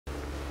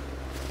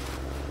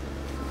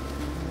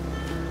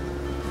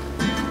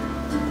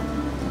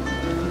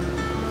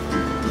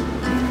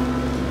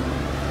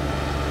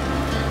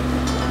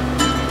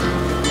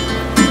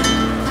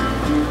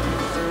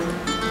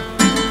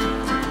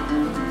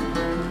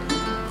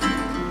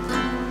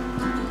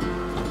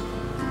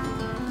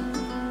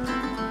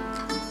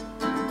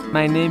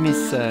My name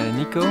is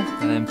Nico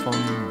and I'm from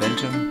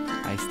Belgium.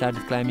 I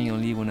started climbing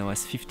only when I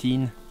was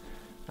 15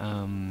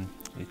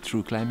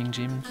 through climbing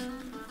gyms,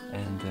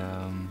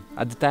 and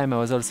at the time I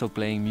was also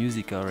playing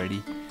music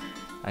already.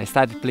 I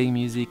started playing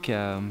music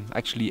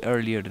actually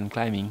earlier than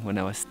climbing, when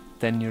I was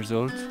 10 years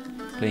old,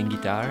 playing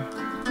guitar.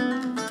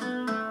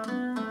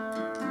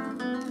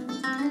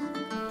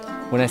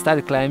 When I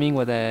started climbing,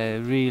 what I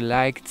really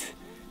liked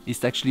is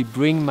to actually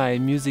bring my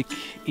music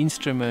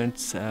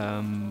instruments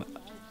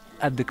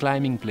at the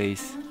climbing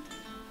place.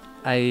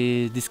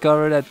 I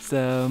discovered that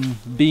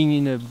being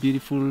in a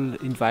beautiful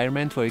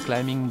environment where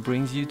climbing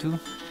brings you to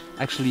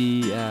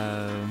actually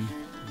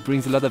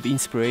brings a lot of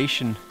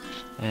inspiration,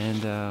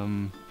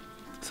 and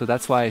so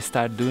that's why I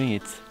started doing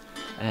it,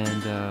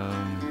 and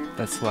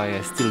that's why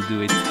I still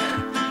do it.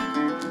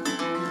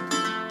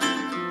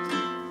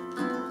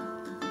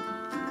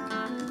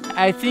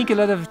 I think a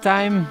lot of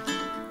time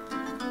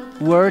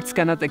words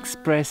cannot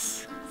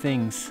express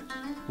things.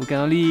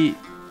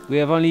 We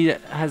have only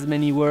as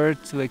many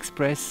words to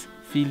express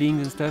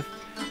feelings and stuff,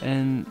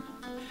 and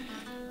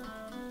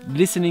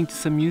listening to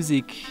some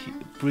music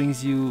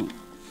brings you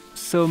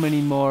so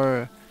many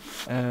more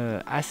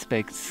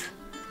aspects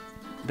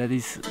that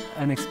is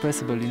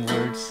unexpressible in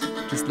words,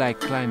 just like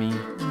climbing.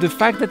 The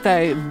fact that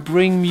I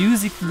bring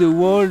music to the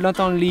wall, not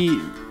only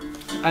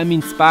I'm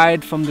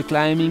inspired from the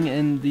climbing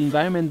and the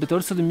environment, but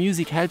also the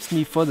music helps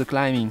me for the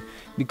climbing,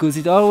 because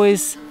it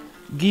always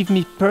gives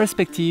me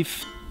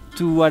perspective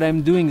to what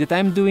I'm doing, that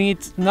I'm doing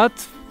it not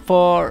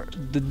for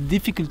the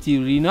difficulty,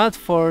 really, not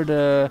for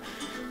the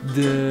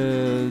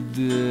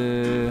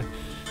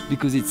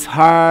because it's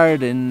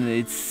hard and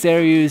it's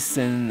serious,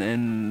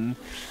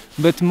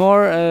 but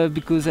more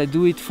because I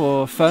do it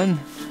for fun.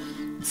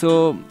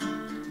 So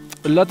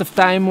a lot of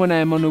time when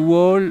I'm on a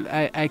wall,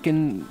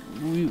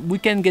 we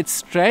can get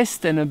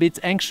stressed and a bit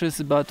anxious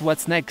about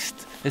what's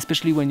next,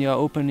 especially when you're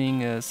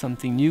opening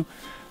something new.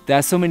 There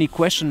are so many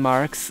question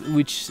marks,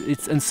 which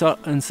it's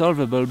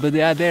unsolvable, but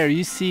they are there.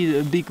 You see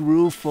a big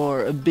roof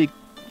or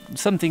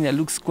something that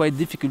looks quite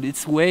difficult.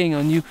 It's weighing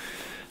on you.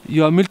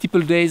 You are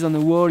multiple days on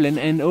the wall,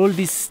 and all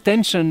this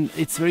tension,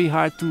 it's very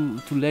hard to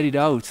let it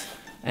out.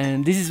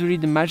 And this is really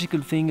the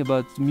magical thing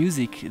about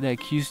music.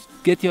 Like, you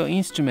get your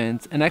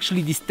instrument, and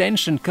actually this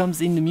tension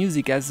comes in the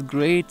music as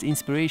great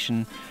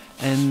inspiration,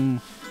 and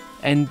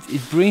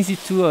it brings you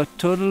to a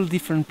total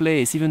different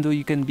place. Even though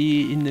you can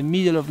be in the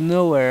middle of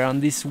nowhere on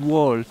this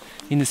wall,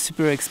 in a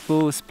super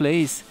exposed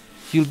place,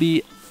 you'll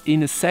be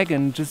in a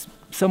second just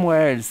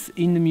somewhere else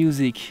in the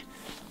music,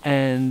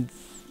 and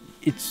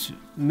it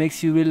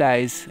makes you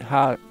realize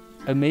how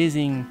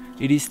amazing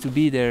it is to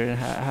be there, and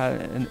how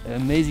an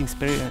amazing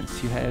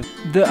experience you have.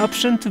 The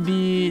option to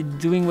be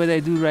doing what I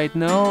do right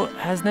now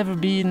has never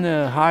been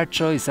a hard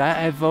choice.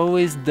 I've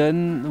always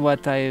done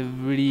what I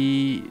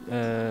really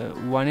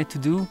wanted to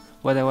do,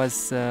 what I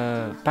was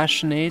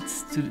passionate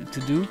to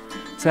do.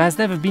 So it has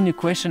never been a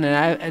question,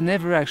 and I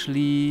never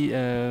actually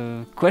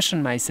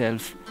questioned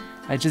myself.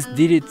 I just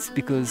did it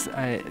because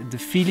the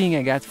feeling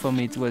I got from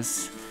it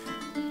was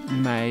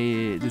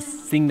the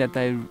thing that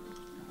I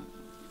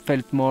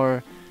felt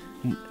more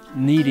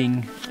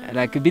needing,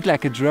 like a bit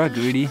like a drug,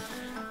 really,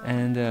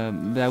 and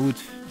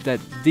that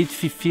did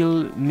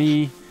fulfill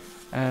me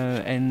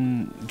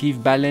and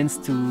give balance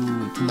to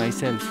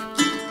myself.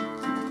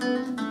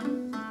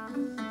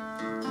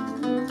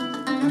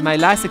 My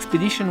last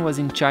expedition was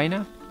in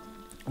China.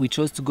 We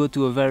chose to go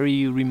to a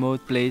very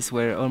remote place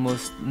where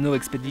almost no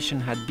expedition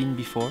had been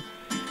before.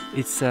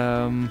 It's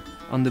on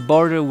the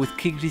border with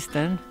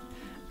Kyrgyzstan,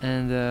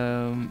 and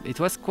it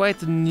was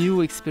quite a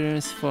new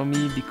experience for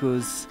me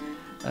because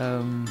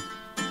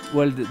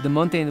well, the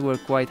mountains were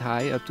quite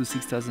high, up to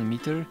 6,000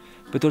 meters,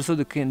 but also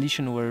the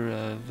conditions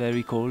were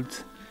very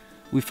cold.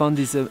 We found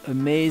this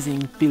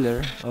amazing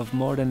pillar of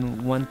more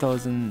than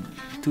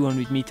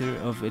 1,200 meters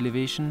of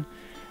elevation,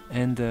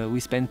 and we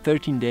spent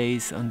 13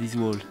 days on this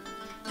wall.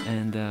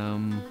 And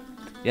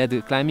yeah,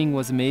 the climbing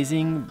was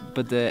amazing,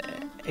 but the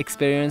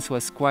experience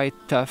was quite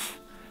tough.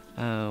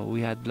 We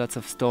had lots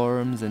of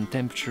storms and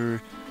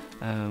temperature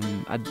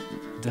at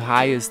the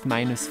highest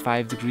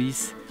 -5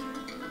 degrees,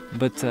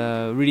 but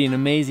really an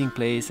amazing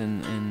place,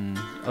 and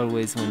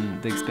always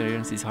when the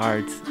experience is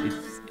hard,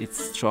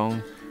 it's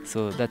strong.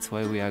 So that's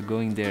why we are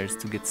going there,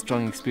 to get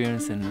strong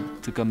experience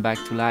and to come back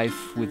to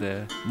life with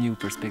a new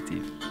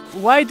perspective.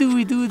 Why do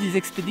we do this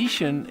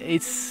expedition?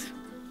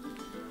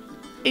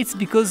 It's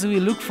because we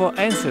look for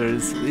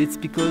answers. It's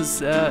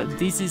because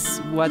this is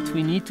what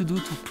we need to do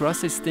to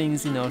process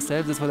things in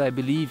ourselves. That's what I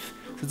believe.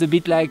 So it's a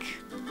bit like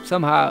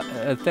somehow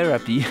a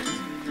therapy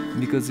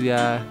because we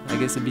are, I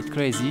guess, a bit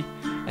crazy.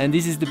 And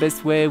this is the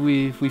best way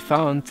we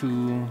found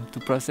to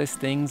process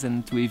things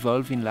and to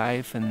evolve in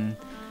life and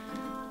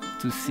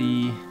to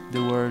see the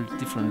world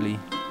differently.